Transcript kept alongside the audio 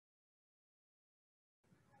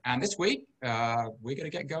And this week, we're going to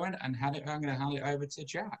get going and I'm going to hand it over to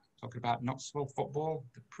Jack, talking about Knoxville football,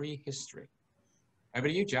 the prehistory. Over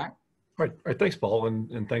to you, Jack. All right, thanks, Paul,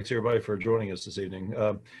 and thanks everybody for joining us this evening.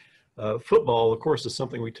 Football, of course, is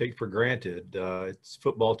something we take for granted. It's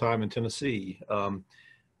football time in Tennessee.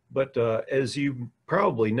 But as you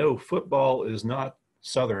probably know, football is not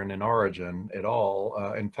Southern in origin at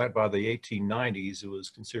all. In fact, by the 1890s, it was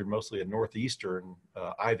considered mostly a Northeastern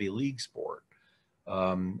Ivy League sport.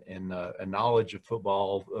 And a knowledge of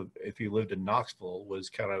football, if you lived in Knoxville, was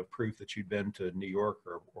kind of proof that you'd been to New York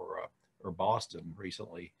or Boston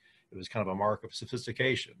recently. It was kind of a mark of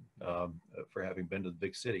sophistication for having been to the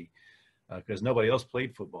big city, because nobody else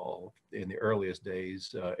played football in the earliest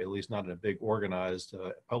days, at least not in a big organized,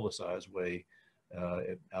 publicized way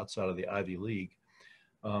outside of the Ivy League.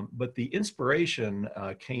 But the inspiration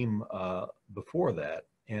came before that,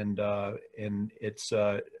 and it's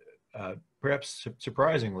perhaps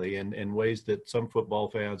surprisingly in ways that some football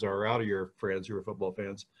fans or out of your friends who are football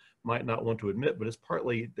fans might not want to admit, but it's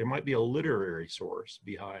partly, there might be a literary source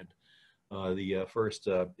behind the first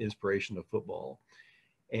inspiration of football.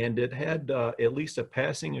 And it had at least a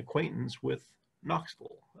passing acquaintance with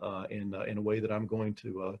Knoxville in a way that I'm going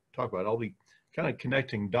to talk about. I'll be kind of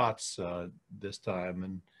connecting dots this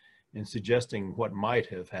time and suggesting what might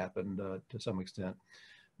have happened to some extent.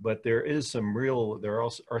 But there are some real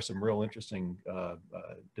interesting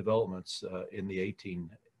developments in the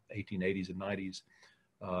 1880s and 90s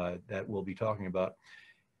that we'll be talking about.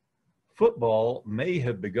 Football may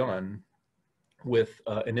have begun with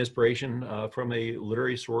an inspiration from a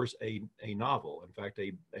literary source, a novel, in fact,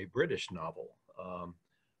 a British novel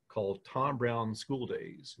called Tom Brown's School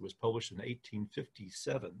Days. It was published in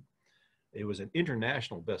 1857. It was an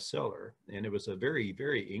international bestseller, and it was a very,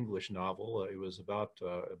 very English novel. It was about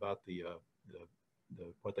the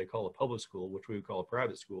what they call a public school, which we would call a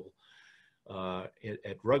private school,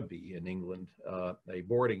 at Rugby in England, a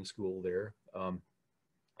boarding school there,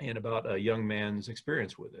 and about a young man's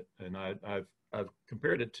experience with it. And I've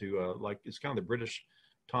compared it to like, it's kind of the British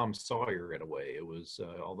Tom Sawyer in a way. It was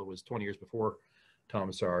although it was 20 years before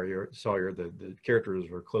Tom Sawyer, the characters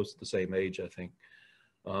were close to the same age, I think.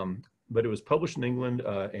 But it was published in England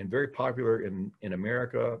and very popular in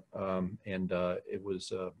America, and it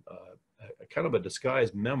was a kind of a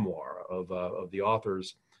disguised memoir of the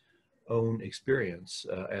author's own experience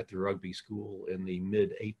at the Rugby school in the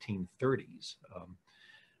mid-1830s.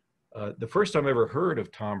 The first time I ever heard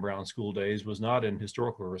of Tom Brown's School Days was not in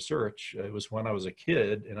historical research. It was when I was a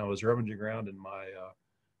kid and I was rummaging around in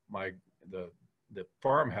the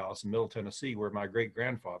farmhouse in Middle Tennessee where my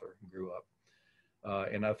great-grandfather grew up.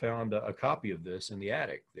 And I found a copy of this in the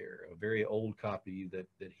attic there, a very old copy that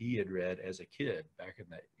he had read as a kid back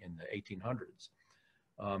in the 1800s.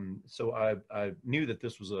 So I knew that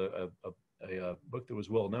this was a book that was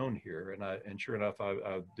well known here, and sure enough,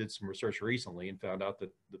 I did some research recently and found out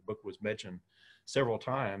that the book was mentioned several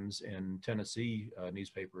times in Tennessee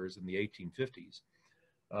newspapers in the 1850s.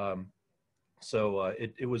 So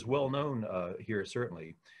it was well known here,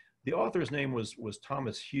 certainly. The author's name was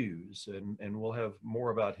Thomas Hughes, and we'll have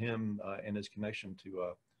more about him and his connection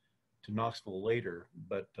to Knoxville later.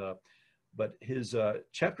 But his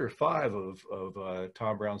chapter 5 of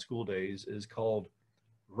Tom Brown's School Days is called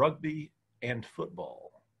Rugby and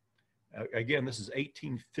Football. Again, this is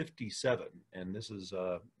 1857, and this is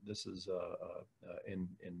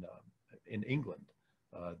in England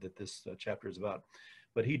that this chapter is about.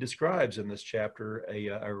 But he describes in this chapter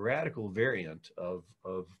a radical variant of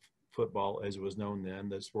football as it was known then.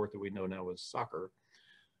 The sport that we know now is soccer.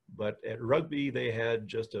 But at Rugby, they had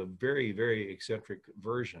just a very, very eccentric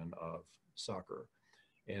version of soccer.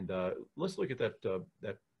 And let's look at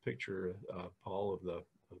that picture, Paul, of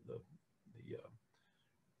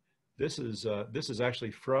this is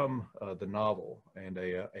actually from the novel, and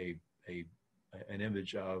an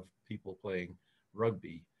image of people playing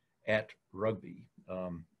rugby at Rugby.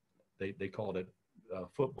 They called it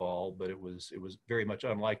football, but it was very much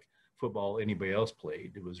unlike football anybody else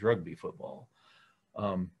played. It was rugby football.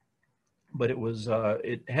 But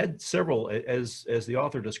it had several, as the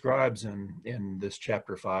author describes in this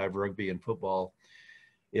chapter 5, Rugby and Football.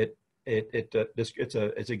 It's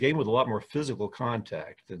a game with a lot more physical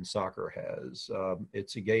contact than soccer has.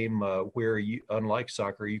 It's a game where you, unlike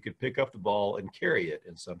soccer, you could pick up the ball and carry it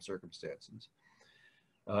in some circumstances.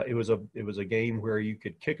 It was a game where you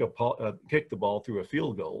could kick the ball through a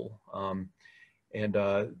field goal, and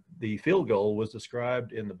the field goal was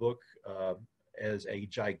described in the book as a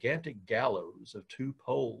gigantic gallows of 2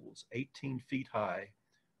 poles, 18 feet high,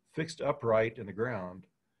 fixed upright in the ground,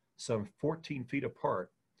 some 14 feet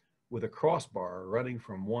apart, with a crossbar running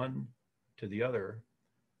from one to the other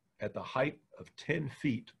at the height of 10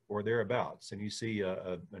 feet or thereabouts. And you see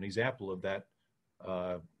an example of that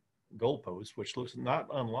goalpost, which looks not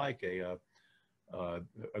unlike a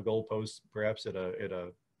goalpost perhaps at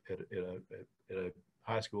a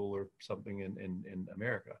high school or something in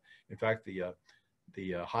America. In fact, the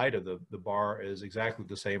height of the bar is exactly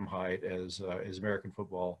the same height as American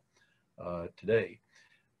football today.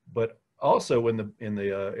 But also in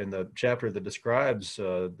the chapter that describes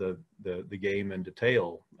the game in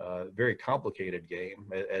detail, very complicated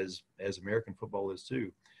game as American football is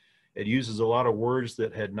too. It uses a lot of words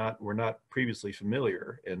that were not previously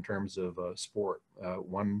familiar in terms of sport.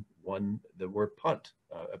 The word punt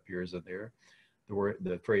appears in there.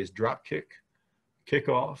 The phrase drop kick,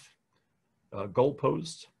 kickoff,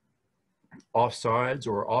 goalpost, offsides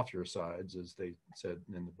or off your sides, as they said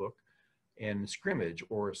in the book, and scrimmage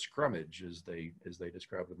or scrummage, as they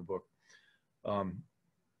describe it in the book.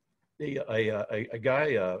 A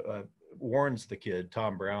guy warns the kid,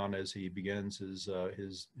 Tom Brown, as he begins his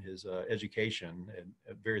education and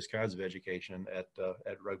various kinds of education at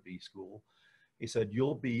rugby school. He said,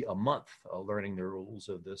 "You'll be a month learning the rules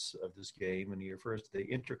of this game, and you're first the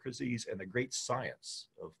intricacies and the great science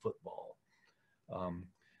of football."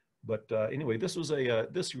 Anyway,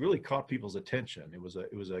 this really caught people's attention. It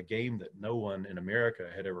was a game that no one in America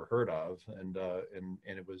had ever heard of, and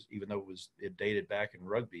it was, even though it dated back in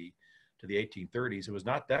rugby to the 1830s, it was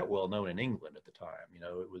not that well known in England at the time. You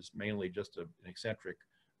know, it was mainly just an eccentric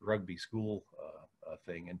rugby school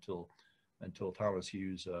thing until Thomas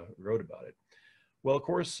Hughes wrote about it. Well, of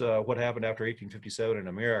course, what happened after 1857 in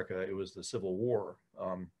America, it was the Civil War,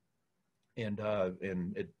 and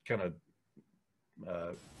it kind of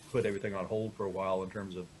put everything on hold for a while in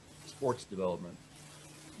terms of sports development.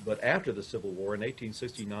 But after the Civil War in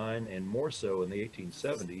 1869, and more so in the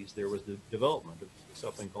 1870s, there was the development of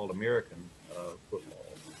something called American football.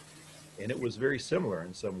 And it was very similar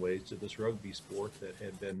in some ways to this rugby sport that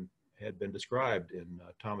had been described in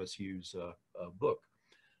Thomas Hughes' book.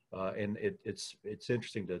 And it's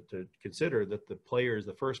interesting to consider that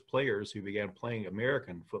the first players who began playing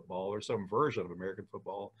American football, or some version of American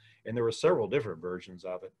football, and there were several different versions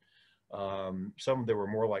of it. Some that were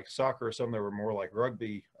more like soccer, some that were more like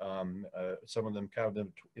rugby, some of them kind of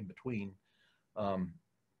in between,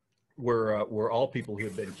 were all people who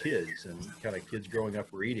had been kids, and kind of kids growing up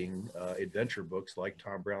reading adventure books like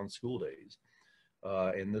Tom Brown's School Days.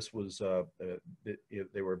 And this was,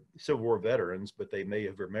 they were Civil War veterans, but they may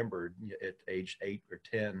have remembered at age 8 or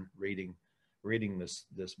 10 reading this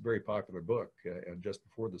very popular book just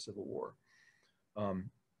before the Civil War.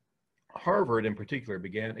 Harvard in particular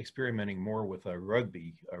began experimenting more with a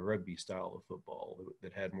rugby style of football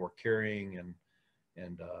that had more carrying and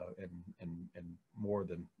more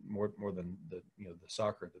than the the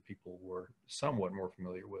soccer that people were somewhat more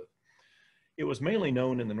familiar with. It was mainly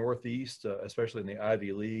known in the Northeast, especially in the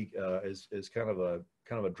Ivy League, as kind of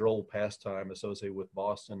a droll pastime associated with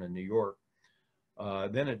Boston and New York.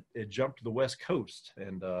 Then it jumped to the West Coast,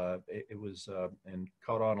 and it was and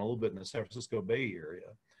caught on a little bit in the San Francisco Bay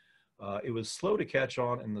Area. It was slow to catch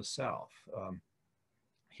on in the South.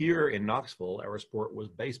 Here in Knoxville, our sport was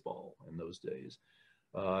baseball in those days.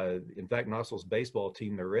 In fact, Knoxville's baseball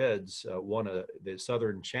team, the Reds, won the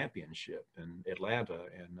Southern Championship in Atlanta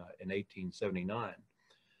in 1879.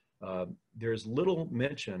 There's little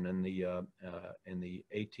mention in the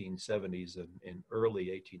 1870s and early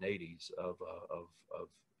 1880s of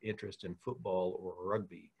interest in football or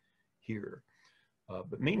rugby here.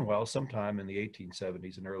 But meanwhile, sometime in the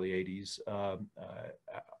 1870s and early 80s,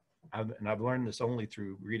 I've learned this only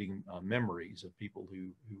through reading memories of people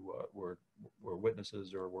who were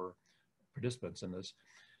witnesses or were participants in this.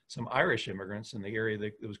 Some Irish immigrants in the area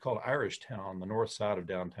that it was called Irish Town, the north side of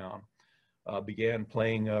downtown, began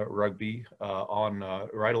playing rugby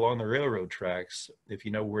right along the railroad tracks. If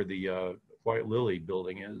you know where the White Lily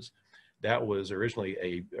building is, that was originally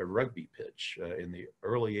a rugby pitch in the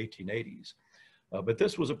early 1880s. But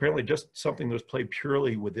this was apparently just something that was played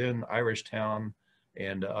purely within Irish Town,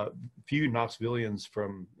 and few Knoxvillians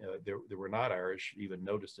from that were not Irish even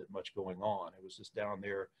noticed it much going on. It was just down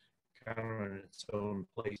there kind of in its own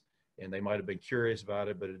place, and they might have been curious about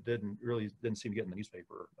it, but it didn't seem to get in the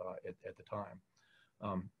newspaper at the time.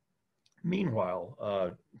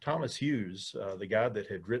 Meanwhile, Thomas Hughes, the guy that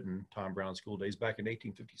had written Tom Brown's School Days back in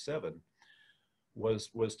 1857, was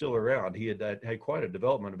still around. He had quite a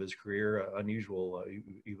development of his career, unusual.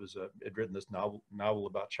 He had written this novel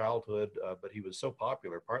about childhood, but he was so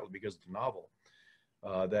popular, partly because of the novel,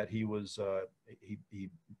 that he was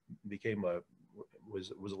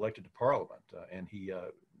elected to Parliament, and he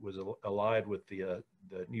was allied with the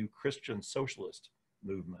new Christian socialist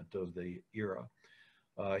movement of the era.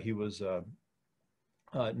 He was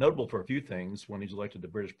notable for a few things when he's elected to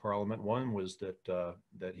British Parliament. One was that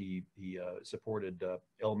he supported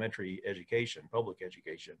elementary education, public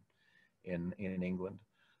education in England.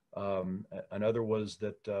 Another was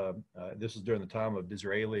that this was during the time of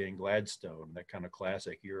Disraeli and Gladstone, that kind of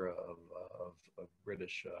classic era of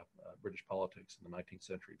British politics in the 19th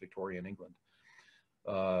century, Victorian England.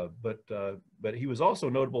 But he was also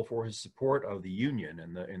notable for his support of the Union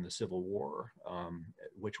in the Civil War,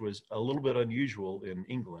 which was a little bit unusual in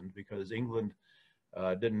England, because England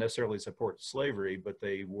didn't necessarily support slavery, but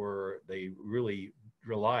they really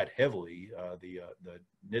relied heavily, the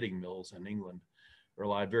knitting mills in England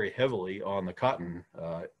relied very heavily on the cotton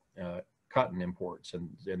imports, and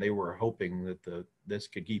they were hoping that this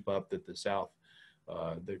could keep up, that the South,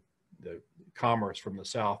 the commerce from the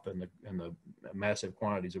South and the massive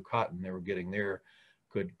quantities of cotton they were getting there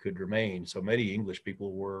could remain. So many English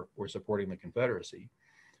people were supporting the Confederacy.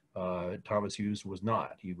 Thomas Hughes was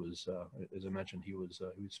not. He was, as I mentioned, he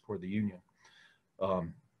supported the Union.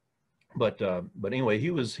 But anyway,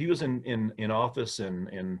 he was in office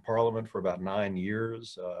in Parliament for about 9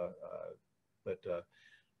 years. But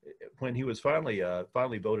when he was finally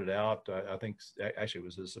voted out, I think actually it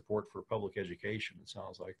was his support for public education, it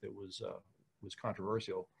sounds like, that was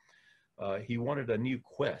controversial. He wanted a new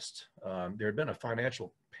quest. There had been a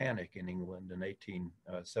financial panic in England in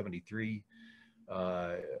 1873.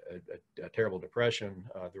 A terrible depression.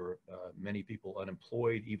 There were many people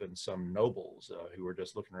unemployed, even some nobles who were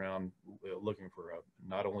just looking around, looking for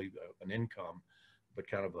not only an income, but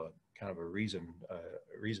kind of a reason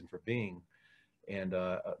for being. And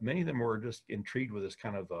many of them were just intrigued with this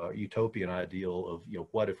kind of utopian ideal of,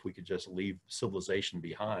 what if we could just leave civilization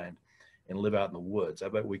behind and live out in the woods? I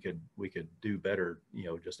bet we could do better,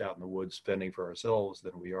 just out in the woods, fending for ourselves,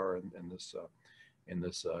 than we are in this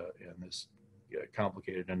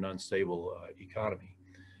complicated and unstable economy.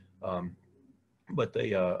 But they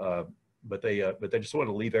just wanted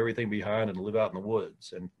to leave everything behind and live out in the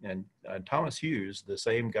woods. And Thomas Hughes, the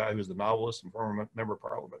same guy who's the novelist and former member of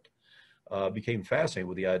Parliament, became fascinated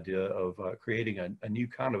with the idea of creating a new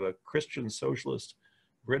kind of a Christian socialist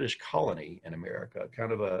British colony in America,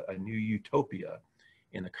 kind of a new utopia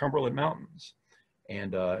in the Cumberland Mountains,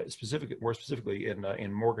 and more specifically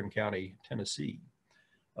in Morgan County, Tennessee.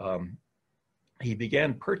 He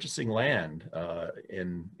began purchasing land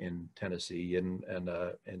in Tennessee, and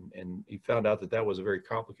he found out that was a very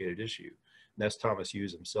complicated issue. And that's Thomas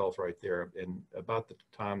Hughes himself right there, and about the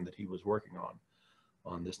time that he was working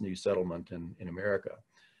on this new settlement in America.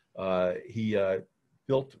 He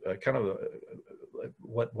built kind of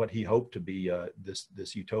what he hoped to be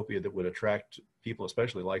this utopia that would attract people,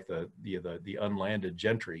 especially like the unlanded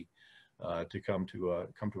gentry, to come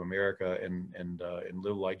to America and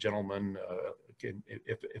live like gentlemen,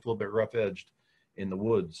 if a little bit rough edged in the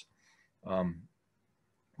woods.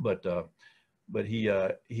 But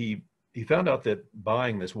he found out that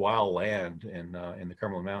buying this wild land in the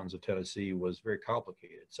Cumberland Mountains of Tennessee was very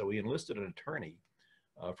complicated. So he enlisted an attorney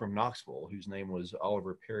from Knoxville, whose name was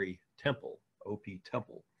Oliver Perry Temple, O.P.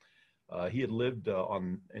 Temple. He had lived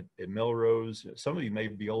in Melrose. Some of you may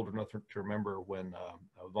be old enough to remember when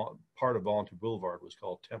part of Volunteer Boulevard was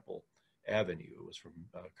called Temple Avenue. It was from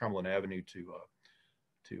Cumberland Avenue to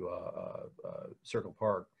Circle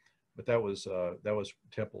Park, but that was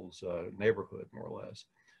Temple's neighborhood, more or less.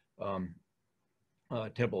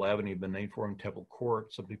 Temple Avenue had been named for him. Temple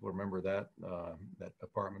Court, some people remember that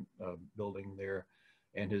apartment building there.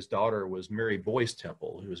 And his daughter was Mary Boyce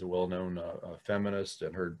Temple, who was a well-known feminist,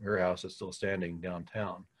 and her house is still standing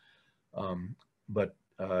downtown.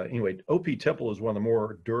 Anyway, O.P. Temple is one of the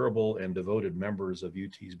more durable and devoted members of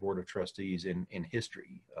UT's Board of Trustees in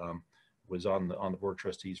history. Was on the Board of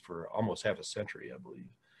Trustees for almost half a century, I believe.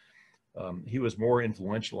 He was more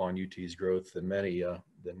influential on UT's growth than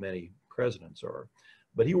many presidents are.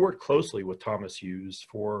 But he worked closely with Thomas Hughes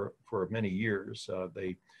for many years.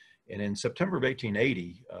 And in September of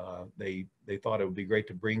 1880, they thought it would be great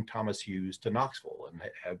to bring Thomas Hughes to Knoxville and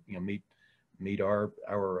have meet our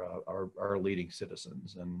leading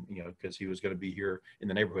citizens, and because he was going to be here in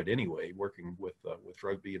the neighborhood anyway, working with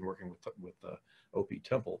rugby and working with O.P.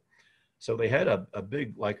 Temple. So they had a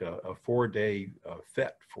big, like a 4-day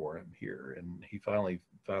fete for him here, and he finally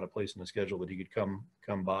found a place in the schedule that he could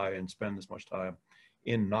come by and spend this much time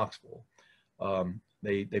in Knoxville.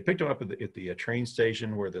 They picked him up at the train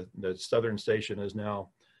station where the Southern Station is now,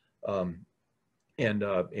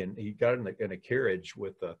 And he got in a carriage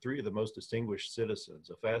with three of the most distinguished citizens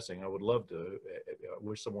of fasting. I would love to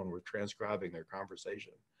wish someone were transcribing their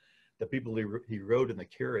conversation. The people he rode in the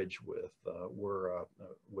carriage with were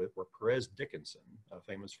Perez Dickinson,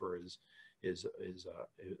 famous for he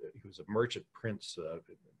was a merchant prince,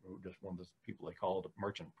 just one of those people they called a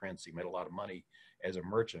merchant prince. He made a lot of money as a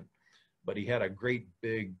merchant, but he had a great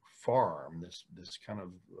big farm, this kind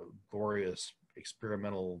of glorious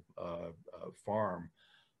experimental farm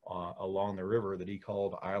along the river that he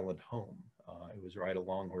called Island Home. It was right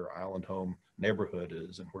along where Island Home neighborhood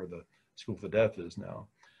is and where the School for the Deaf is now.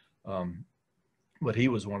 But he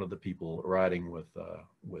was one of the people riding with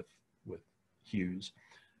Hughes.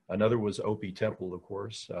 Another was Opie Temple, of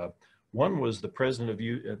course. One was the president of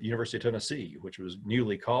the University of Tennessee, which was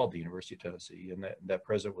newly called the University of Tennessee, and that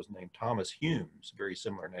president was named Thomas Humes, very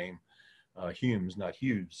similar name, Humes, not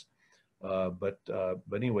Hughes. But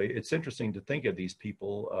anyway, it's interesting to think of these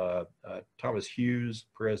people, Thomas Hughes,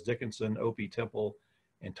 Perez Dickinson, Opie Temple,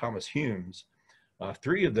 and Thomas Humes.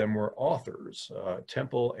 Three of them were authors.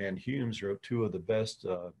 Temple and Humes wrote two of the best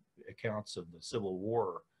accounts of the Civil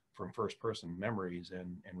War from first-person memories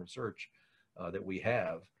and research that we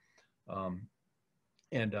have.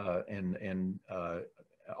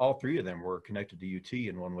 All three of them were connected to UT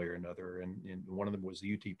in one way or another. And one of them was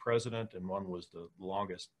the UT president, and one was the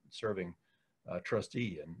longest serving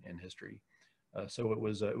trustee in history. So it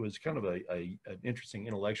was kind of an interesting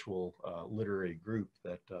intellectual literary group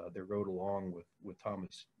that they rode along with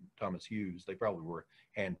Thomas Hughes. They probably were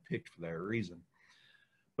handpicked for that reason.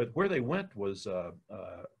 But where they went was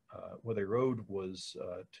where they rode was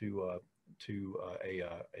to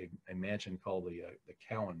a mansion called the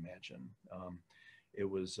Cowan Mansion. It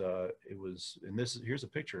was, and here's a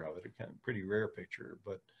picture of it, a kind of pretty rare picture,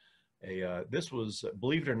 but this was,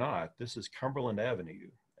 believe it or not, this is Cumberland Avenue,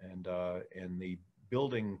 and the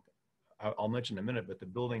building, I'll mention in a minute, but the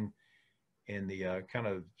building in the kind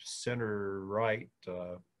of center right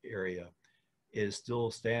area is still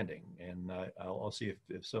standing, and I'll see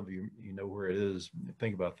if some of you know where it is.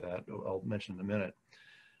 Think about that. I'll mention in a minute.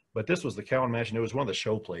 But this was the Cowan Mansion. It was one of the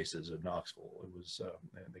show places of Knoxville. It was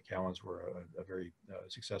the Cowans were a very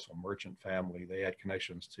successful merchant family. They had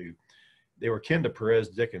connections to, they were kin to Perez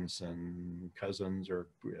Dickinson, cousins, or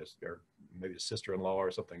maybe a sister-in-law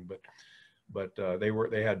or something. But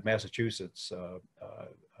they had Massachusetts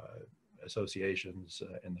associations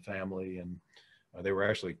in the family, and they were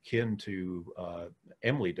actually kin to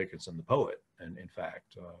Emily Dickinson, the poet. And in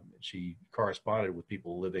fact, she corresponded with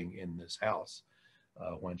people living in this house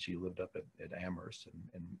when she lived up at Amherst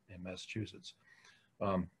in Massachusetts.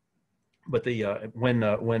 But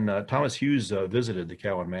when Thomas Hughes visited the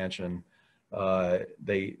Cowan Mansion,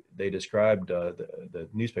 they described, the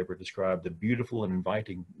newspaper described the beautiful and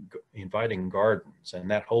inviting gardens, and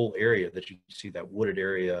that whole area that you see, that wooded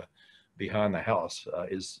area behind the house,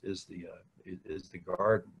 is the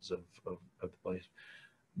gardens of the place.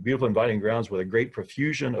 Beautiful inviting grounds with a great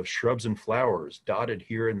profusion of shrubs and flowers dotted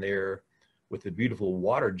here and there, with the beautiful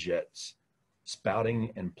water jets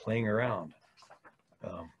spouting and playing around.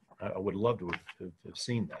 I would love to have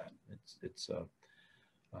seen that.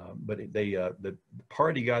 But the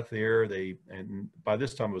party got there. And by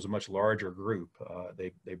this time it was a much larger group.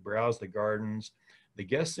 They browsed the gardens. The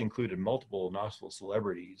guests included multiple Knoxville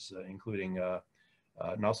celebrities, including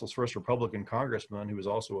Knoxville's first Republican congressman, who was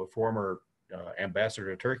also a former ambassador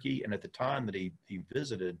to Turkey. And at the time that he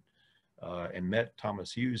visited and met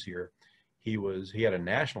Thomas Hughes here, he had a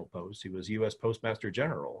national post. He was U.S. Postmaster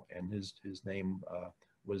General, and his name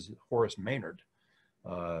was Horace Maynard.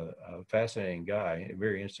 A fascinating guy, a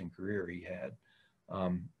very interesting career he had.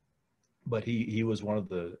 But he was one of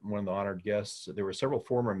the honored guests. There were several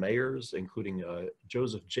former mayors, including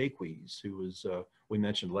Joseph Jaques, who was we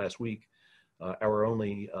mentioned last week, our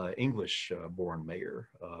only English-born mayor,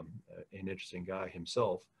 an interesting guy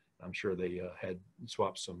himself. I'm sure they had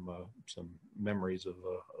swapped some memories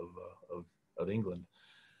of England.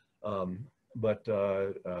 But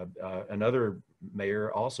another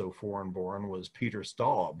mayor, also foreign-born, was Peter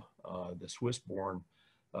Staub, the Swiss-born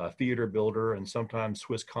theater builder and sometimes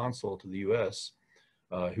Swiss consul to the U.S.,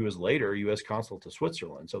 who was later U.S. consul to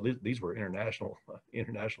Switzerland. So these were international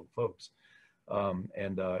folks,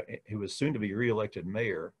 and he was soon to be reelected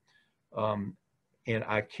mayor. And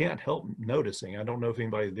I can't help noticing, I don't know if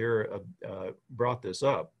anybody there brought this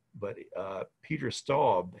up, but Peter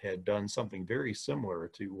Staub had done something very similar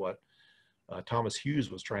to what Thomas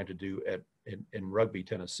Hughes was trying to do in Rugby,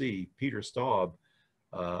 Tennessee. Peter Staub,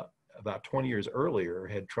 about 20 years earlier,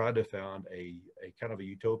 had tried to found a kind of a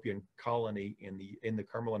utopian colony in the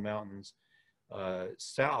Cumberland Mountains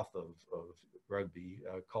south of Rugby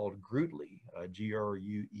called Grutley,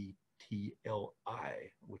 Gruetli,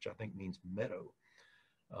 which I think means meadow.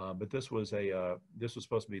 But this was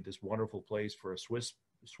supposed to be this wonderful place for Swiss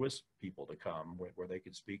people to come, where they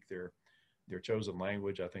could speak their chosen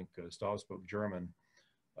language. I think Stav spoke German,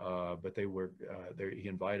 but he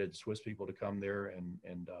invited Swiss people to come there,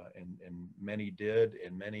 and many did,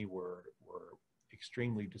 and many were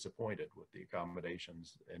extremely disappointed with the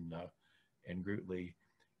accommodations in Grutley,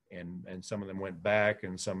 and some of them went back,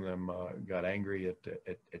 and some of them got angry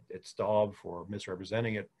at Stav for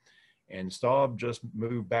misrepresenting it. And Staub just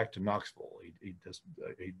moved back to Knoxville. He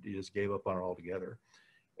just gave up on it altogether.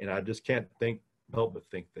 And I just can't help but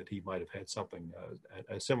think that he might have had something,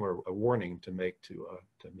 a similar warning to make to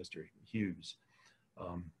Mr. Hughes,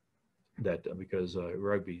 that because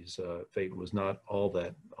Rugby's fate was not all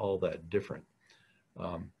that different.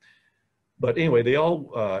 But anyway, they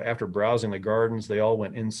all, after browsing the gardens, they all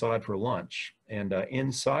went inside for lunch. And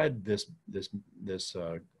inside this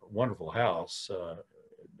wonderful house,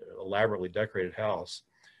 elaborately decorated house,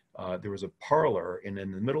 there was a parlor, and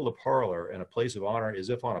in the middle of the parlor, and a place of honor, as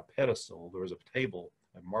if on a pedestal, there was a table,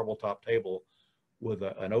 a marble top table, with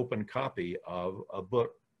an open copy of a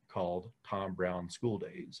book called Tom Brown's School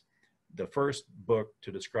Days. The first book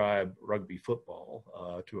to describe rugby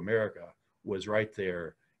football to America was right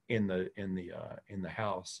there in the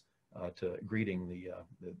house, to greeting the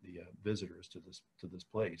visitors to this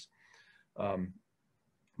place.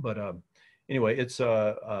 Anyway, it's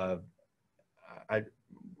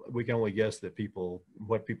we can only guess that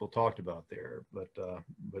what people talked about there, but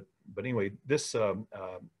anyway, this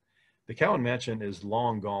the Cowan Mansion is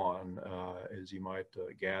long gone, as you might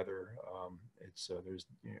gather. There's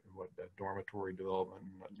dormitory development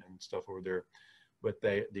and stuff over there, but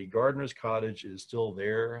the gardener's cottage is still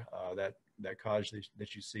there. That cottage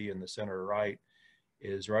that you see in the center right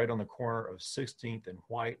is right on the corner of 16th and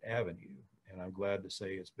White Avenue. And I'm glad to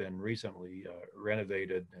say it's been recently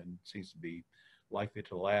renovated and seems to be likely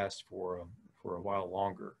to last for a while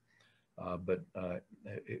longer. But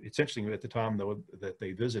it's interesting at the time, though, that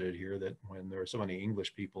they visited here, that when there were so many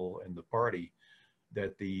English people in the party,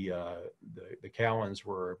 that the Cowans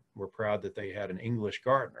were proud that they had an English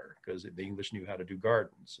gardener, because the English knew how to do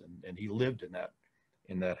gardens, and he lived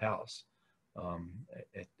in that house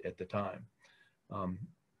at the time.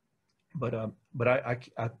 But I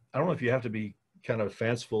don't know if you have to be kind of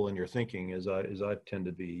fanciful in your thinking, as I tend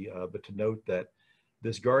to be, but to note that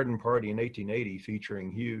this garden party in 1880,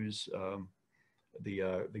 featuring Hughes,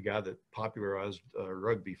 the guy that popularized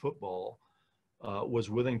rugby football, was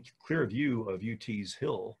within clear view of UT's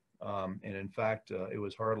hill, and in fact, it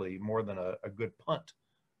was hardly more than a good punt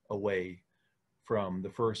away from the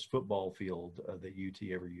first football field that UT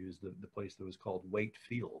ever used, the place that was called Waite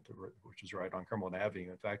Field, which is right on Cumberland Avenue.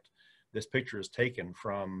 In fact, this picture is taken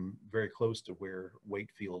from very close to where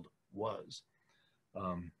Waite Field was.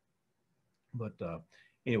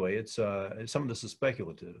 Anyway, it's some of this is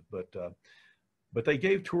speculative, but they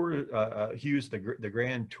gave Hughes the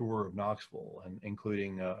grand tour of Knoxville, and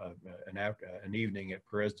including an evening at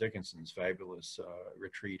Perez Dickinson's fabulous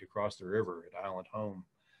retreat across the river at Island Home.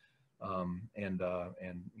 And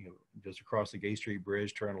just across the Gay Street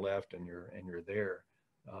Bridge, turn left, and you're there.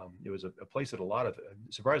 It was a place that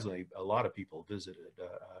surprisingly, a lot of people visited.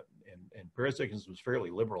 And Perez Dickinson was fairly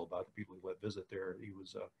liberal about the people he let visit there. He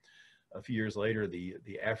was a few years later,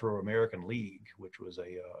 the Afro-American League, which was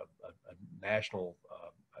a national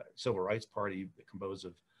civil rights party composed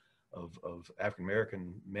of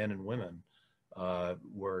African-American men and women,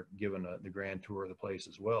 were given the grand tour of the place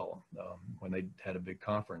as well, when they had a big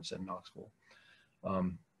conference in Knoxville.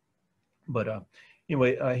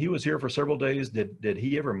 Anyway, he was here for several days. Did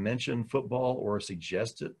he ever mention football or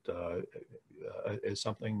suggest it as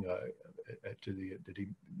something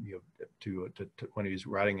when he was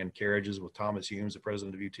riding in carriages with Thomas Humes, the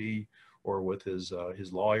president of UT, or with his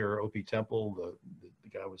lawyer O.P. Temple, the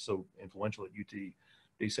guy who was so influential at UT? Did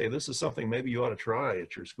he say, this is something maybe you ought to try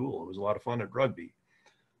at your school? It was a lot of fun at rugby.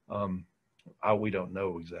 We don't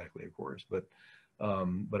know exactly, of course, but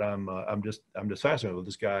I'm just fascinated with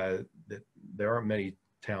this guy, that there aren't many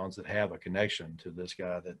towns that have a connection to this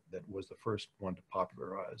guy that was the first one to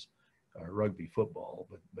popularize rugby football,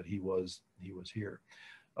 but he was here.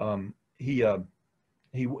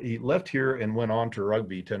 He left here and went on to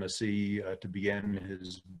Rugby, Tennessee, to begin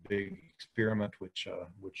his big experiment, which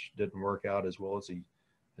didn't work out as well as he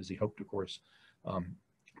hoped, of course.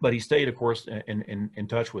 But he stayed, of course, in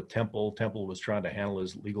touch with Temple. Temple was trying to handle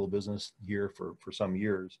his legal business here for some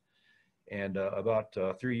years. And about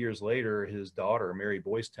 3 years later, his daughter, Mary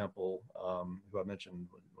Boyce Temple, who I mentioned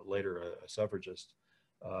later, a suffragist,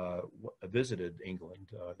 visited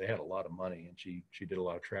England. They had a lot of money, and she did a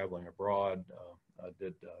lot of traveling abroad.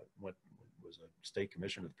 Was a state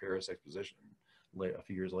commissioner of the Paris Exposition a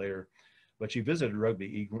few years later. But she visited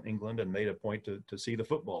Rugby, England, and made a point to see the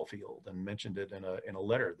football field, and mentioned it in a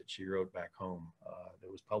letter that she wrote back home that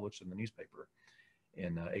was published in the newspaper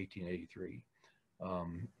in 1883.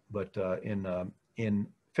 In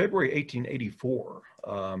February 1884,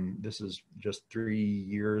 this is just 3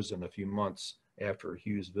 years and a few months after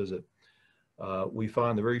Hugh's visit, we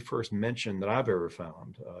find the very first mention that I've ever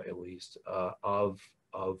found, at least, of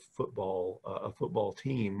football, a football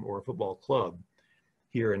team or a football club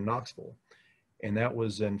here in Knoxville. And that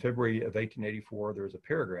was in February of 1884. There was a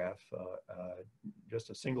paragraph, just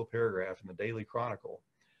a single paragraph in the Daily Chronicle,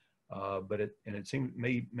 but it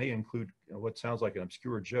may include what sounds like an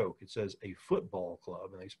obscure joke. It says a football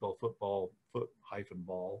club, and they spell football,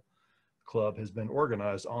 foot-ball, club has been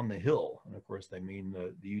organized on the Hill. And of course they mean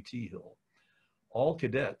the UT Hill. All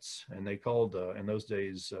cadets, and they called, in those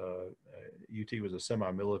days, UT was a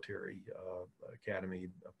semi-military academy,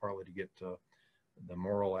 partly to get the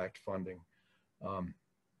Morrill Act funding.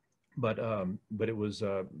 But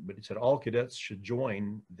it said all cadets should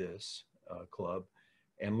join this club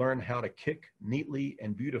and learn how to kick neatly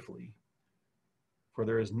and beautifully, for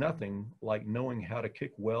there is nothing like knowing how to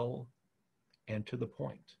kick well and to the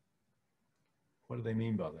point. What do they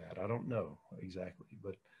mean by that? I don't know exactly,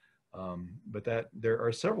 but that there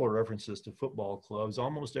are several references to football clubs.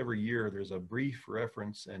 Almost every year there's a brief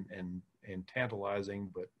reference and tantalizing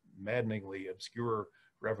but maddeningly obscure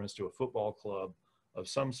reference to a football club of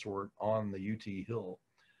some sort on the UT Hill.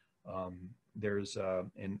 There's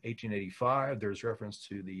in 1885, there's reference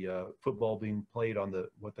to the football being played on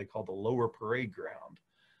what they call the lower parade ground,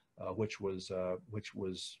 which was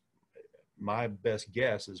my best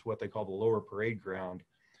guess is what they call the lower parade ground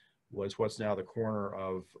was what's now the corner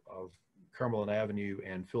of Cumberland Avenue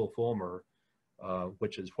and Phil Fulmer,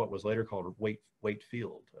 which is what was later called Waite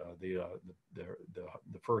Field, the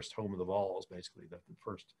first home of the Vols, basically the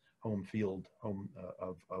first home field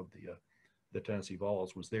of the Tennessee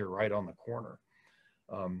Vols was there right on the corner.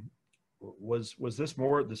 Was this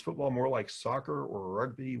football more like soccer or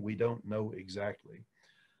rugby? We don't know exactly,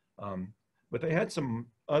 but they had some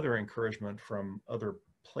other encouragement from other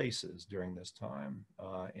places during this time.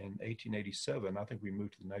 In 1887, I think we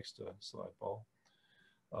moved to the next slide, Paul.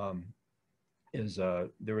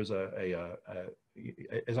 There was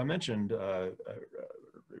as I mentioned,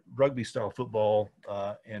 rugby style football,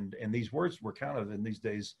 and these words were kind of in these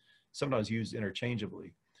days sometimes used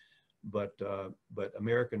interchangeably, but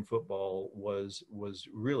American football was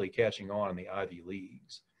really catching on in the Ivy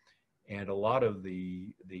Leagues, and a lot of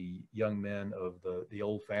the young men of the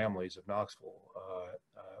old families of Knoxville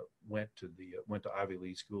went to Ivy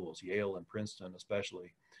League schools, Yale and Princeton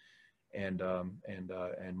especially. And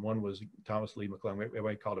one was Thomas Lee McClung.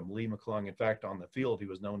 Everybody called him Lee McClung. In fact, on the field, he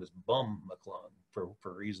was known as Bum McClung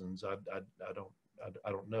for reasons I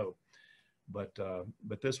don't know. But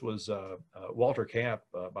this was Walter Camp,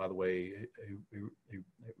 by the way, who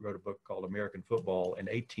wrote a book called American Football in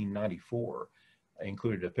 1894.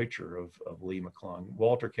 Included a picture of Lee McClung.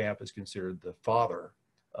 Walter Camp is considered the father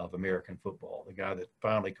of American football, the guy that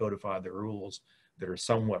finally codified the rules that are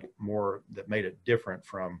somewhat more, that made it different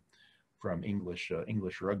from English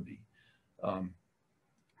rugby.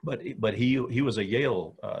 But he was a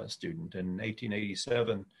Yale student. In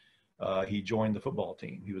 1887, he joined the football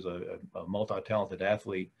team. He was a multi-talented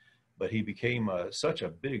athlete, but he became such a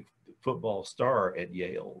big football star at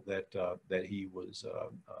Yale that he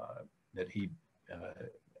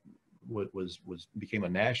became a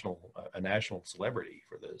national celebrity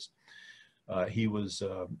for this. He was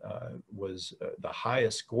the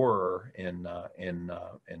highest scorer in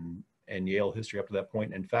Yale history up to that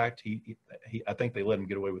point. In fact, I think they let him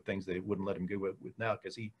get away with things they wouldn't let him get away with now,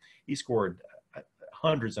 because he scored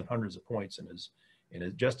hundreds and hundreds of points in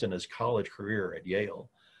his college career at Yale.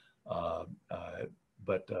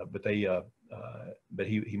 But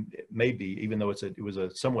he maybe, even though it was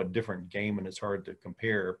a somewhat different game and it's hard to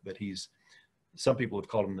compare, but some people have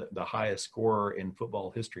called him the highest scorer in football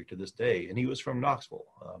history to this day. And he was from Knoxville,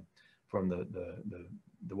 from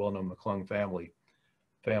the well-known McClung family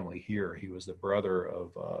here. He was the brother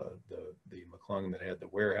of the McClung that had the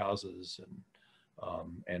warehouses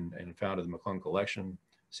and founded the McClung collection,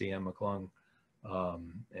 C.M. McClung,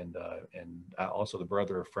 and also the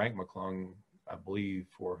brother of Frank McClung, I believe,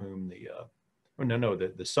 for whom the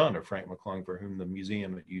son of Frank McClung, for whom the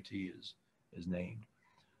museum at UT is named.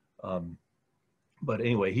 but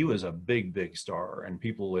anyway, he was a big star, and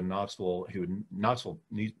people in Knoxville, Knoxville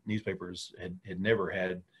newspapers had never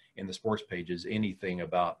had in the sports pages anything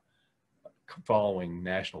about following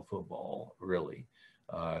national football, really.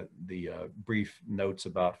 The brief notes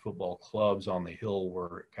about football clubs on the Hill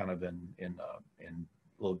were kind of in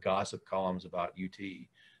little gossip columns about UT,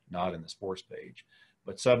 not in the sports page.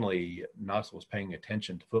 But suddenly Knoxville was paying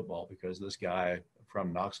attention to football because this guy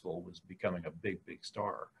from Knoxville was becoming a big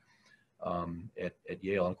star at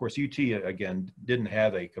Yale. And of course, UT again didn't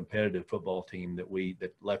have a competitive football team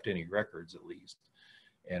that left any records, at least.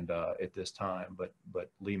 And at this time, but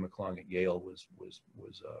Lee McClung at Yale was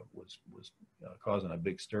causing a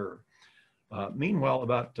big stir. Meanwhile,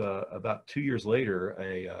 about 2 years later,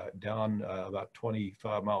 down about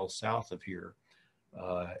 25 miles south of here,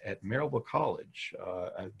 at Maryville College,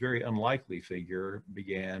 a very unlikely figure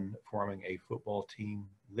began forming a football team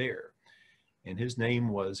there, and his name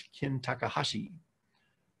was Ken Takahashi.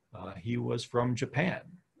 He was from Japan.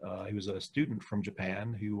 He was a student from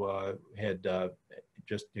Japan who had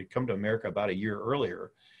come to America about a year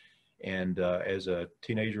earlier, and as a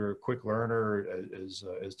teenager, quick learner,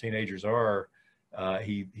 as teenagers are,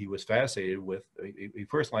 he was fascinated with. He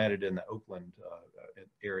first landed in the Oakland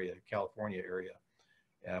area, California area,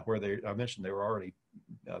 where I mentioned they were already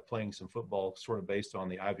playing some football, sort of based on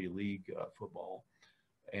the Ivy League football,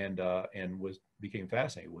 and became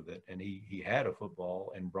fascinated with it. And he had a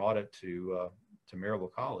football and brought it to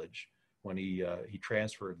Maryville College when he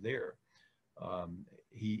transferred there.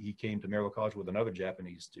 He came to Maryville College with another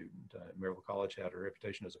Japanese student. Maryville College had a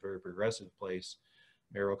reputation as a very progressive place.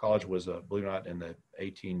 Maryville College was, believe it or not, in the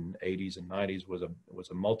 1880s and 90s was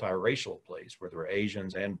a multiracial place where there were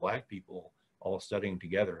Asians and Black people all studying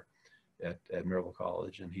together at Maryville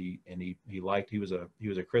College. And he was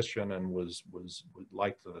a Christian and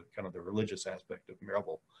liked the kind of the religious aspect of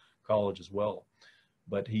Maryville College as well.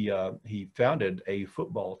 But he founded a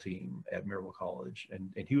football team at Maryville College,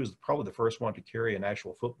 and he was probably the first one to carry an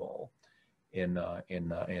actual football in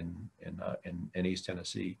East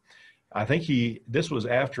Tennessee. I think this was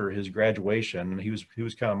after his graduation, and he was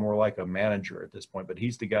kind of more like a manager at this point. But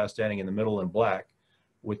he's the guy standing in the middle in black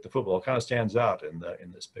with the football. It kind of stands out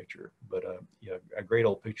in this picture. But yeah, a great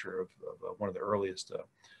old picture of one of the earliest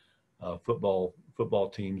football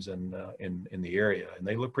teams in the area, and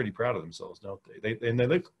they look pretty proud of themselves, don't they? They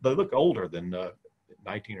look older than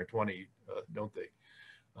 19 or 20, don't they?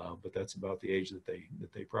 But that's about the age that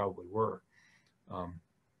they probably were.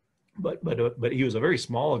 But he was a very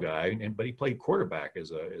small guy, but he played quarterback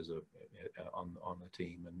on the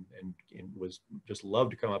team, and was just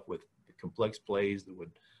loved to come up with complex plays that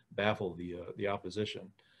would baffle the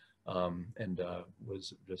opposition.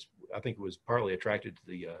 Was just, I think, was partly attracted to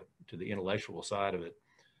the intellectual side of it,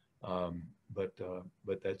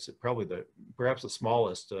 but that's probably perhaps the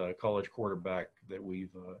smallest college quarterback that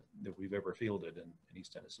we've ever fielded in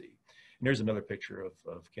East Tennessee. And there's another picture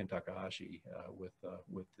of Ken Takahashi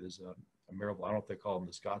with his Maryville. I don't know if they call them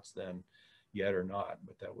the Scots then yet or not,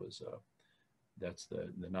 but that's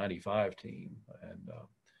the '95 team. And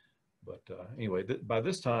anyway, by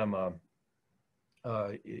this time.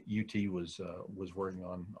 UT was working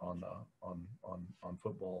on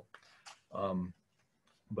football,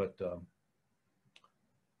 but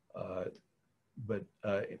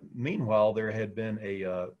meanwhile there had been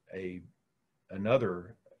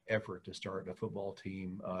another effort to start a football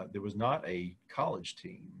team. There was not a college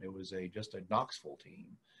team; it was just a Knoxville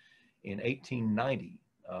team. In 1890,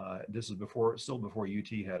 this is still before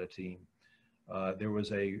UT had a team. There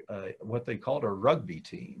was what they called a rugby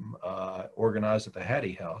team organized at the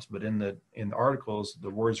Hattie House, but in the articles, the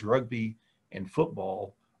words rugby and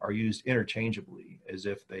football are used interchangeably, as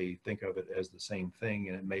if they think of it as the same thing,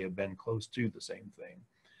 and it may have been close to the same thing.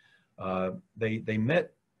 They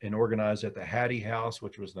met and organized at the Hattie House,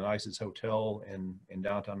 which was the nicest hotel in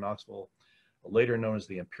downtown Knoxville, later known as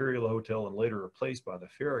the Imperial Hotel, and later replaced by the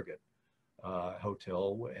Farragut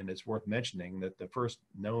Hotel. And it's worth mentioning that the first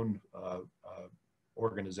known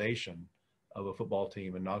organization of a football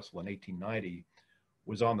team in Knoxville in 1890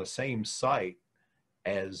 was on the same site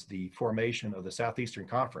as the formation of the Southeastern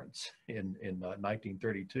Conference in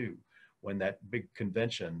 1932, when that big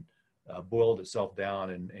convention boiled itself down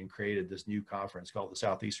and created this new conference called the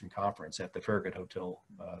Southeastern Conference at the Farragut Hotel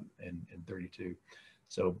in 32.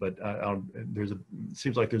 So, but it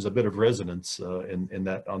seems like there's a bit of resonance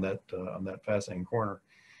on that fascinating corner.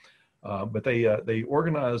 But they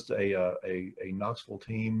organized a Knoxville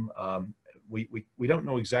team. We don't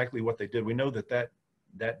know exactly what they did. We know that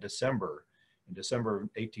December, in December of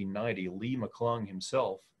 1890, Lee McClung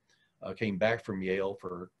himself came back from Yale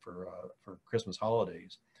for Christmas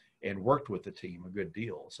holidays, and worked with the team a good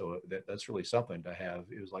deal. So that's really something to have.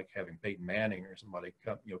 It was like having Peyton Manning or somebody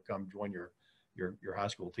come join your high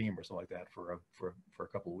school team or something like that for a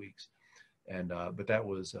couple of weeks. And but that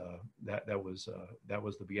was the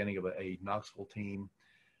beginning of a Knoxville team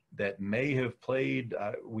that may have played.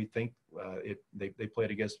 We think they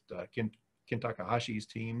played against Ken Takahashi's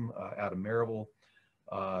team out of Maryville.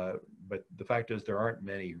 But the fact is, there aren't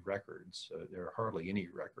many records. There are hardly any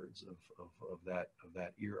records of that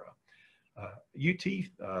era. UT,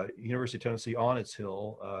 University of Tennessee, on its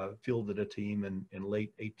hill, fielded a team in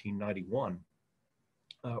late 1891,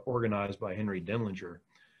 organized by Henry Denlinger,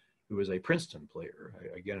 who was a Princeton player,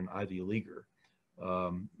 again an Ivy Leaguer.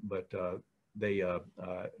 But they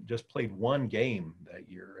just played one game that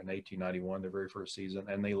year in 1891, their very first season,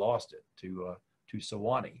 and they lost it to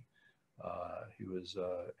Sewanee. Who was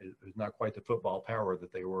not quite the football power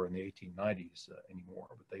that they were in the 1890s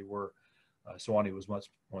anymore, but they were. Sewanee was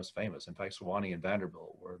much famous. In fact, Sewanee and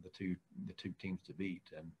Vanderbilt were the two teams to beat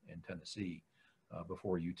in Tennessee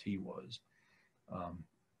before UT was.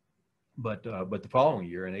 But the following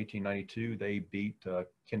year in 1892, they beat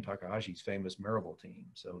Ken Takahashi's famous Maryville team.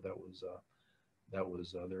 So that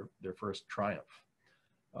was their first triumph.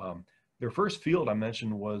 Their first field I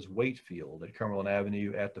mentioned was Waite Field at Cumberland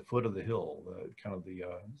Avenue at the foot of the hill, kind of the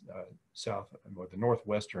the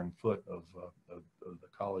northwestern foot of the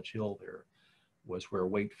College Hill. There was where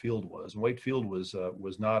Waite Field was. And Waite Field was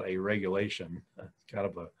not a regulation, kind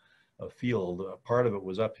of a field. Part of it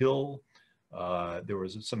was uphill. There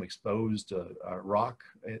was some exposed rock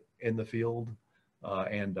in the field,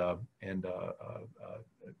 and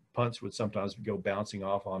punts would sometimes go bouncing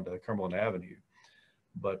off onto Cumberland Avenue.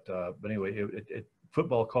 But anyway,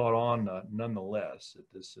 football caught on nonetheless at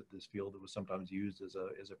this field. It was sometimes used as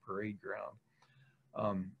a parade ground.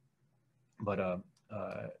 That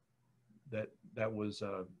was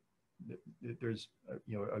there's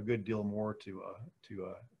a good deal more to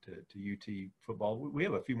UT football. We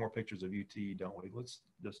have a few more pictures of UT, don't we? Let's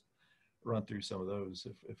just run through some of those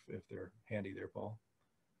if they're handy there, Paul.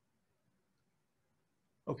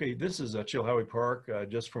 Okay, this is Chilhowie Park,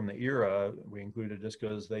 just from the era we included, just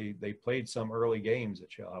because they played some early games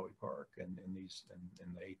at Chilhowie Park in the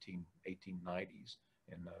 1890s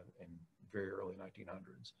and very early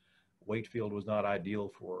 1900s. Wakefield was not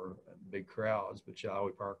ideal for big crowds, but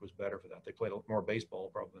Chilhowie Park was better for that. They played more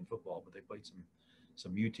baseball probably than football, but they played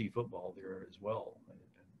some UT football there as well, and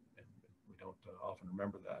we don't often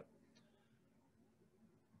remember that.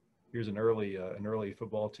 Here's an early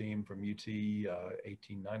football team from UT,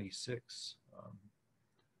 1896,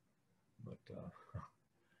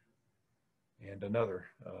 and another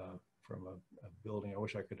from a building I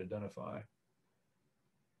wish I could identify.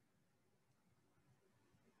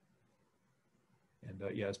 And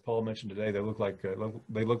yeah, as Paul mentioned today, they look like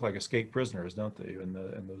escaped prisoners, don't they? In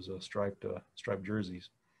those striped jerseys.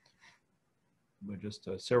 But just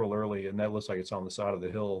several early, and that looks like it's on the side of the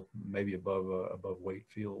hill, maybe above Waite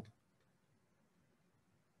Field.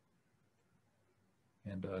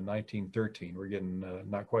 And 1913, we're getting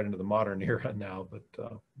not quite into the modern era now, but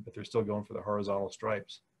they're still going for the horizontal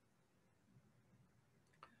stripes.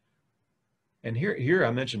 And here I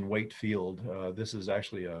mentioned Waite Field. This is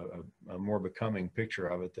actually a more becoming picture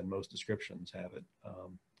of it than most descriptions have it,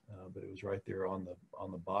 but it was right there on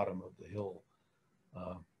the bottom of the hill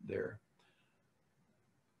there.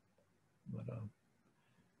 But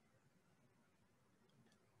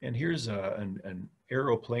and here's an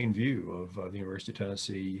aeroplane view of the University of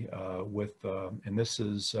Tennessee and this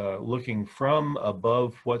is looking from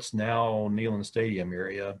above what's now Neyland Stadium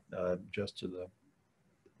area, just to the,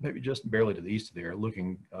 maybe just barely to the east of there,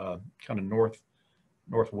 looking kind of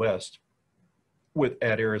northwest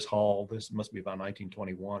at Ayers Hall. This must be about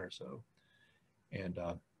 1921 or so. And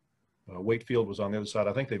Waite Field was on the other side.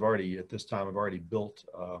 I think they've already, at this time, have already built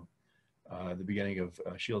the beginning of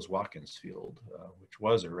Shields Watkins Field, which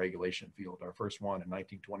was a regulation field, our first one in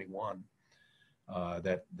 1921,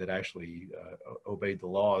 that actually obeyed the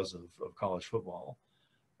laws of college football,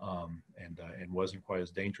 and wasn't quite as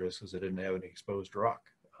dangerous because it didn't have any exposed rock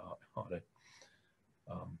on it.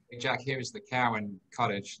 Jack, here's the Cowan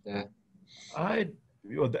Cottage there.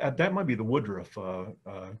 That might be the Woodruff. I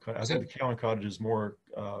think the Cowan Cottage is more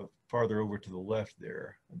farther over to the left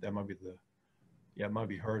there. That might be it might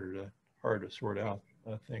be harder to sort out,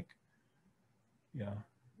 I think. Yeah,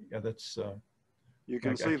 that's. You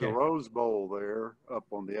can see the Rose Bowl there up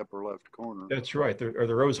on the upper left corner. That's right, or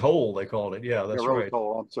the Rose Hole they called it. Yeah, that's right. Rose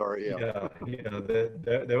Hole. I'm sorry. Yeah.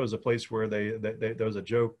 That was a place where there was a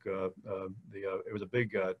joke. It was a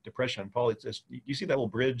big depression. Paul, you see that little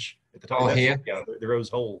bridge at the top? Oh, here. Yeah, the Rose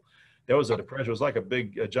Hole. That was a depression. It was like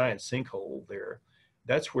a giant sinkhole there.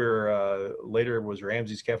 That's where later was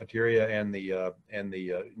Ramsey's Cafeteria and the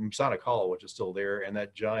Masonic Hall, which is still there. And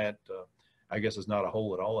that giant, I guess it's not a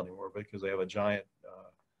hole at all anymore because they have a giant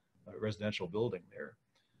residential building there.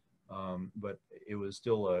 But it was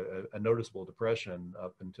still a noticeable depression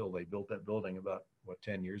up until they built that building about, what,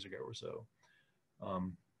 10 years ago or so.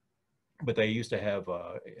 But they used to have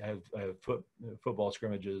football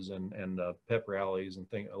scrimmages and pep rallies and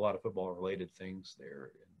a lot of football related things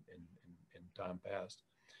there in time past.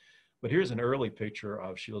 But here's an early picture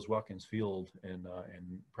of Shields Watkins Field in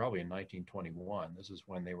probably in 1921. This is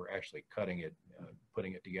when they were actually cutting it,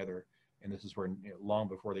 putting it together. And this is where, long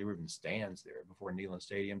before there were even stands there, before Neyland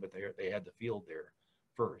Stadium, but they had the field there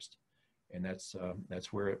first. And that's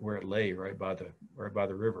where it lay, right by the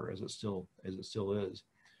river, as it still is.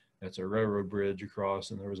 That's a railroad bridge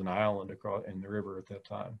across, and there was an island across in the river at that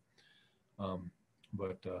time.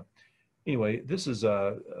 Anyway, this is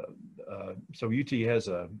so UT has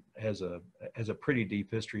a pretty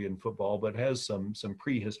deep history in football, but has some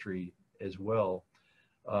prehistory as well.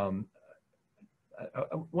 I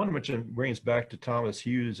want to mention, brings back to Thomas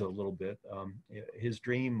Hughes a little bit. His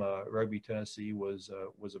dream, Rugby, Tennessee, was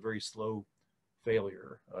a very slow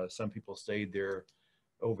failure. Some people stayed there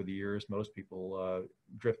over the years. Most people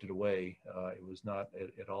drifted away. It was not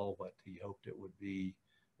at all what he hoped it would be,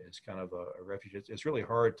 as kind of a refuge. It's really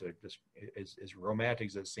hard to just, as romantic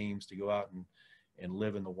as it seems, to go out and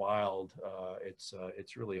live in the wild. It's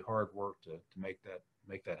really hard work to make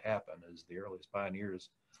that happen, as the earliest pioneers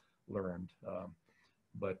learned.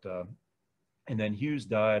 And then Hughes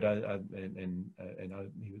died, and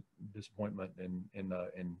he was disappointment in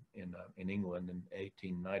England in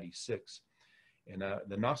 1896. And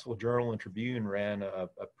the Knoxville Journal and Tribune ran a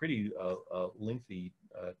pretty lengthy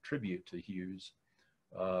tribute to Hughes,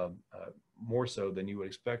 more so than you would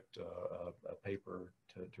expect a paper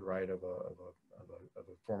to write of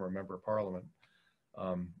a former member of Parliament.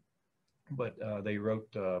 But they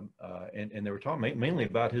wrote, and they were talking mainly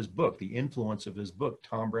about his book, the influence of his book,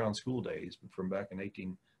 Tom Brown's School Days, from back in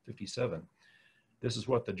 1857. This is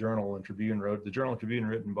what the Journal and Tribune wrote. The Journal and Tribune,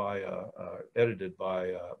 written by, edited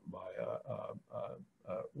by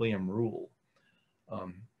William Rule.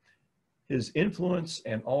 His influence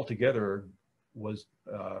and altogether was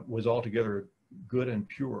altogether good and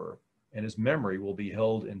pure, and his memory will be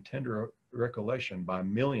held in tender recollection by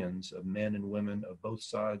millions of men and women of both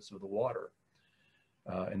sides of the water.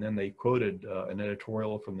 And then they quoted an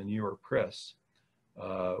editorial from the New York Press,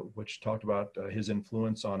 which talked about his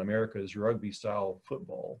influence on America's rugby-style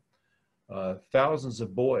football. Thousands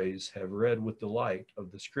of boys have read with delight of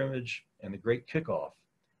the scrimmage and the great kickoff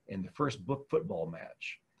in the first book football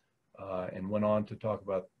match, and went on to talk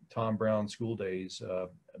about Tom Brown's School Days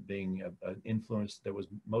being an influence that was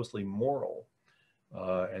mostly moral,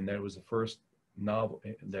 and that was the first novel,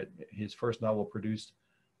 that his first novel produced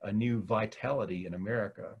a new vitality in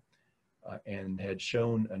America, and had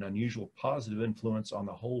shown an unusual positive influence on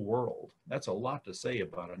the whole world. That's a lot to say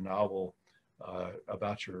about a novel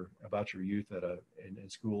about your youth in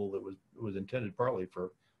school that was intended partly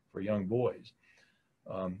for young boys.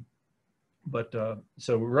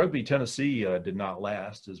 So Rugby, Tennessee did not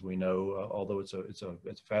last, as we know, although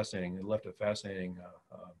it's fascinating. It left a fascinating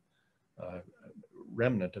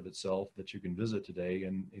remnant of itself that you can visit today.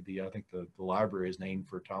 And I think the library is named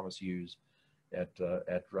for Thomas Hughes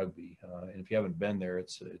at Rugby. And if you haven't been there,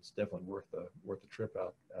 it's definitely worth the trip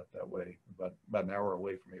out that way. About an hour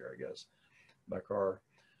away from here, I guess, by car.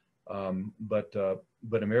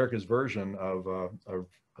 But America's version of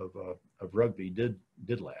rugby did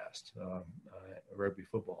last. Rugby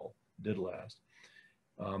football did last.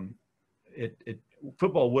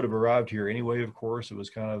 Football would have arrived here anyway. Of course, it was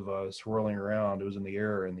kind of swirling around. It was in the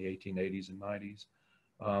air in the 1880s and 90s.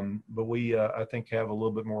 But we, I think, have a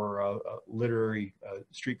little bit more literary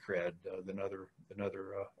street cred than other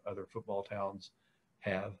football towns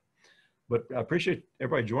have. But I appreciate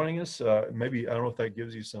everybody joining us. Maybe, I don't know if that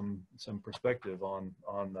gives you some perspective on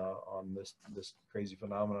this crazy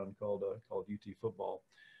phenomenon called UT football.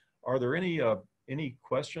 Are there any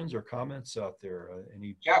questions or comments out there?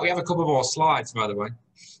 Yeah, we have a couple more slides, by the way.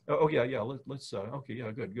 Oh yeah. Let's. Okay,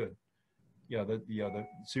 yeah, good. Yeah, the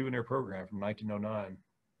souvenir program from 1909.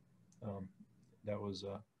 That was.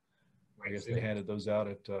 I guess they handed those out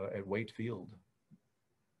at Waite Field.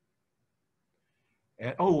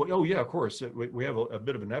 And, oh yeah, of course. We have a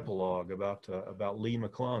bit of an epilogue about Lee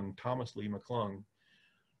McClung, Thomas Lee McClung.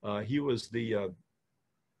 He was the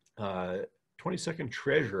 22nd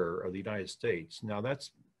Treasurer of the United States. Now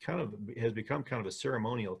that's has become kind of a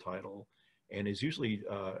ceremonial title, and is usually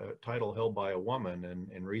a title held by a woman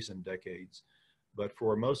in recent decades. But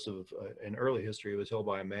for most of in early history, it was held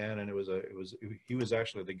by a man, and he was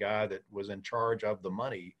actually the guy that was in charge of the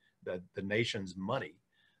money, that the nation's money.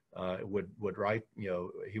 Would write,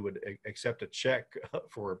 he would accept a check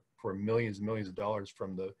for millions and millions of dollars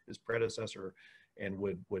from his predecessor, and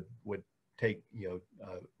would take,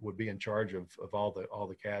 would be in charge of all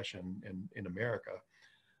the cash in America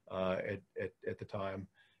at the time.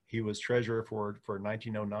 He was treasurer for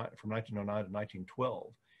 1909, from 1909 to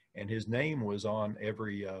 1912, and his name was on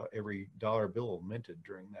every dollar bill minted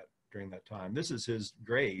during that time. This is his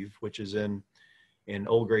grave, which is in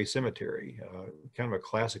Old Gray Cemetery, kind of a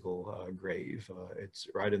classical grave. It's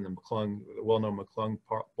right in the well-known McClung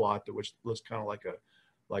plot, which looks kind of like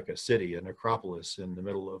a city, a necropolis in the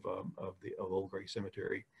middle of Old Gray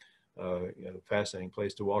Cemetery. Fascinating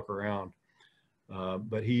place to walk around.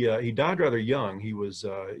 But he died rather young. He was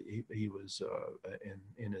in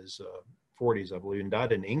his 40s, I believe, and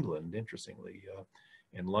died in England. Interestingly,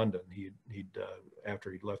 in London. He'd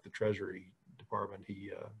after he'd left the Treasury Department,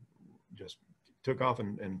 he just took off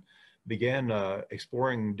and began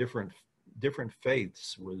exploring different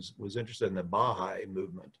faiths. Was interested in the Baha'i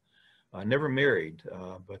movement. Never married,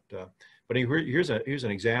 but here's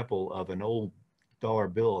an example of an old dollar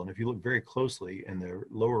bill, and if you look very closely in the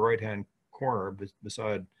lower right-hand corner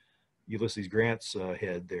beside Ulysses Grant's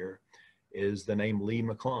head, there is the name Lee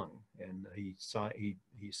McClung, and he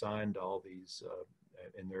signed all these,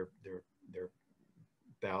 and there are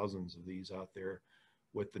thousands of these out there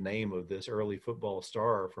with the name of this early football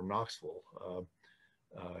star from Knoxville,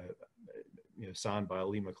 signed by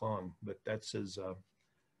Lee McClung. But that's his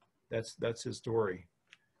story.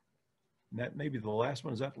 And that maybe the last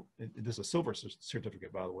one is that. This is a silver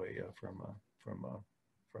certificate, by the way, from a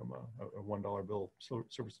 $1 bill silver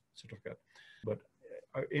certificate. But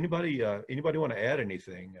anybody want to add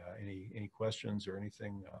anything? Any questions or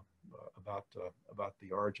anything about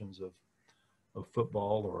the origins of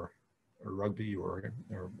football or rugby or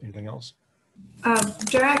anything else?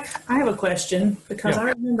 Jack, I have a question, because I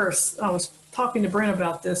remember I was talking to Brent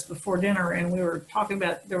about this before dinner, and we were talking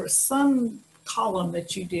about, there was some column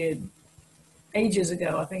that you did ages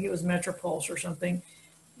ago. I think it was Metropulse or something.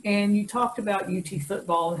 And you talked about UT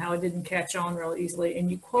football and how it didn't catch on real easily.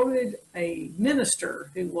 And you quoted a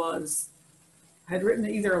minister who had written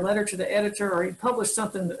either a letter to the editor, or he published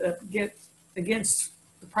something against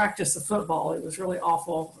the practice of football. It was really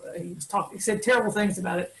awful. He said terrible things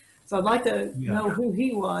about it. So I'd like to know who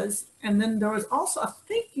he was. And then there was also, I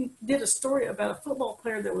think you did a story about a football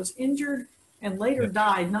player that was injured and later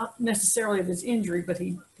died, not necessarily of his injury, but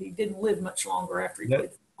he didn't live much longer after he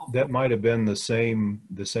played football. That might have been the same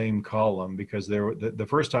column, because the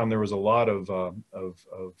first time there was a lot of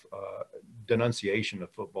denunciation of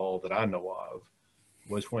football that I know of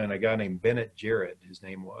was when a guy named Bennett Jarrett, his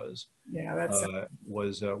name was,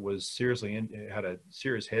 was seriously had a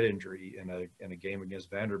serious head injury in a game against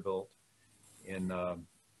Vanderbilt in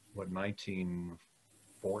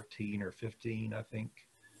 1914 or 15, I think,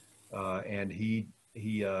 and he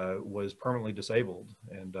was permanently disabled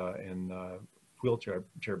and wheelchair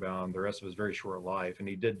bound the rest of his very short life, and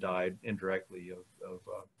he did die indirectly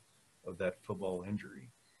of that football injury.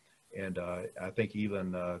 And I think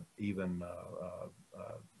even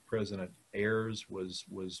President Ayers was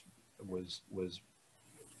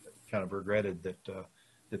kind of regretted that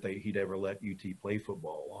he'd ever let UT play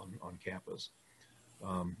football on campus.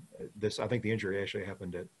 I think the injury actually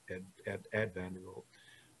happened at Vanderbilt,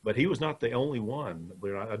 but he was not the only one.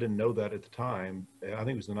 I didn't know that at the time. I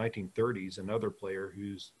think it was the 1930s. Another player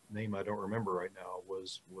whose name I don't remember right now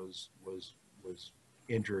was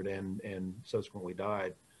injured and subsequently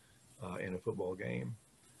died in a football game.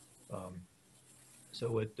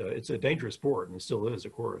 So it's a dangerous sport, and it still is,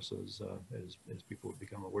 of course, as people have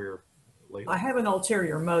become aware lately. I have an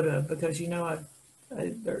ulterior motive, because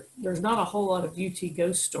there's not a whole lot of UT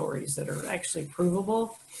ghost stories that are actually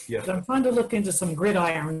provable. Yeah. But I'm trying to look into some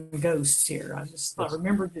gridiron ghosts here. I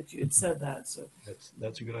remembered that you had said that. So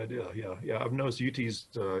that's a good idea. Yeah. I've noticed UT's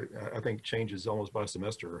I think changes almost by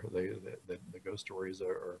semester. The ghost stories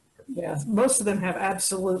are. Yeah, most of them have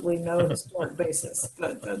absolutely no historic basis.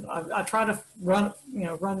 But I try to run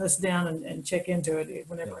this down and check into it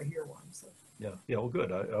whenever I hear one. So. Yeah. Well,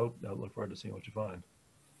 good. I look forward to seeing what you find.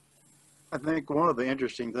 I think one of the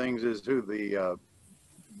interesting things is who the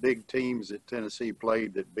big teams that Tennessee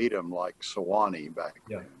played that beat them, like Sewanee back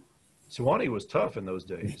then. Sewanee was tough in those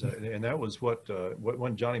days, and that was what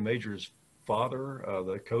when Johnny Major's father,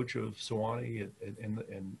 the coach of Sewanee,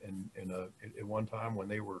 at one time when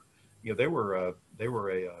they were a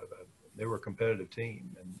they were a competitive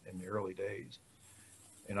team in the early days.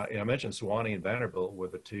 And I mentioned Sewanee and Vanderbilt were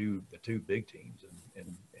the two big teams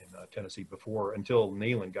in Tennessee until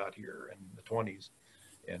Neyland got here in the 20s,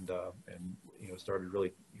 and started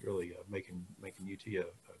really making UT a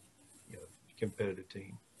competitive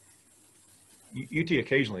team. UT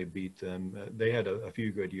occasionally beat them. They had a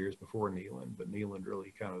few good years before Neyland, but Neyland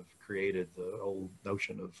really kind of created the old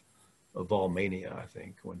notion of Vol mania, I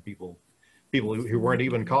think, when people who weren't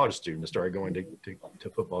even college students started going to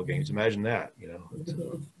football games. Imagine that,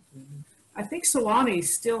 I think Sewanee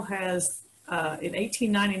still has, in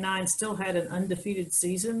 1899, still had an undefeated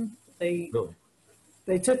season. They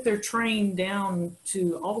took their train down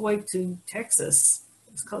all the way to Texas.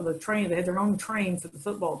 It's called the train. They had their own train for the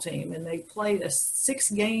football team, and they played 6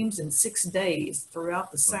 games in 6 days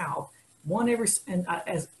throughout the South.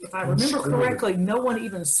 If I remember correctly, no one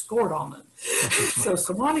even scored on them. So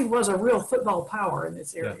Sewanee was a real football power in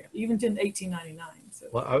this area, even in 1899. So.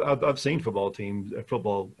 Well, I've seen football games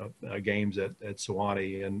at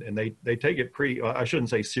Sewanee, and they take it pretty. I shouldn't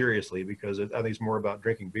say seriously, because I think it's more about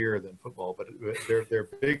drinking beer than football. But they're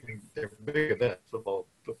big events.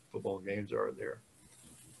 Football games are there.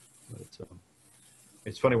 But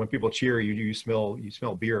it's funny when people cheer you. You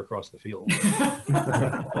smell beer across the field.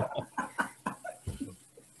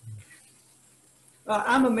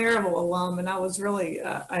 I'm a Maryville alum, and I was really,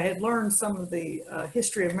 I had learned some of the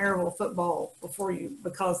history of Maryville football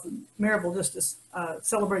because Maryville just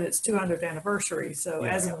celebrated its 200th anniversary. So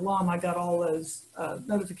as an alum, I got all those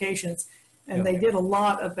notifications, and they did a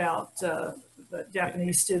lot about the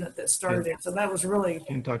Japanese student that started it. So that was really,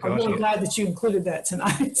 I'm really glad that you included that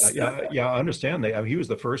tonight. Yeah, I understand. He was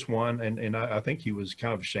the first one, and I think he was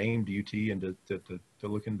kind of shamed UT into to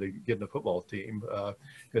look into getting a football team,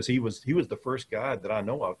 because he was the first guy that I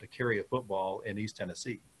know of to carry a football in East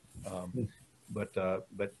Tennessee. But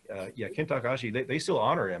Ken Takahashi, they still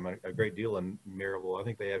honor him a great deal in Maryville. I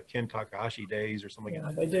think they have Ken Takahashi days or something.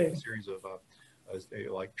 Yeah, they do. A series of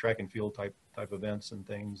like track and field type events and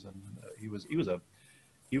things. And he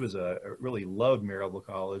really loved Maryville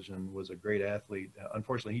College and was a great athlete.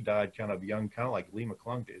 Unfortunately, he died kind of young, kind of like Lee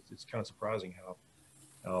McClung did. It's kind of surprising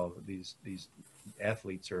how these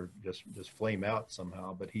athletes are just flame out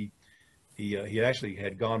somehow. But he actually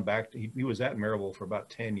had gone back. He was at Maryville for about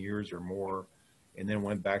 10 years or more, and then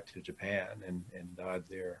went back to Japan and died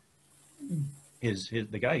there.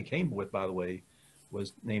 The guy he came with, by the way,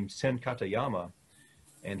 was named Sen Katayama,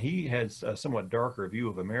 and he has a somewhat darker view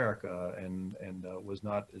of America and was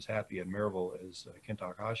not as happy at Maryville as Ken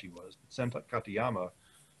Takahashi was. But Sen Katayama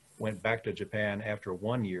went back to Japan after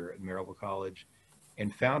 1 year at Maryville College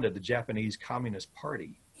and founded the Japanese Communist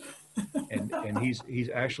Party. and he's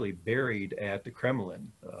actually buried at the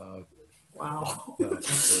Kremlin. Wow.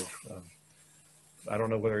 I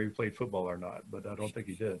don't know whether he played football or not, but I don't think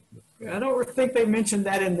he did. I don't think they mentioned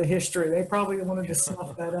that in the history. They probably wanted to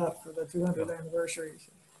snuff that up for the 200th anniversary.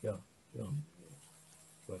 Yeah.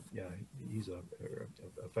 But yeah, he's a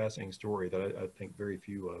fascinating story that I think very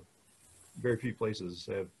few places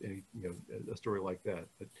have a story like that.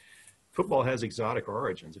 But football has exotic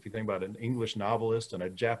origins. If you think about an English novelist and a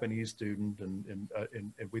Japanese student, and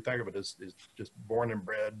we think of it as just born and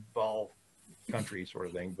bred ball country sort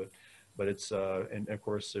of thing, but it's and of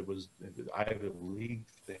course it was the Ivy League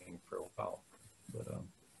thing for a while. But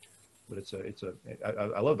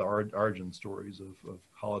I love the origin stories of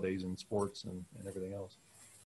holidays and sports and everything else.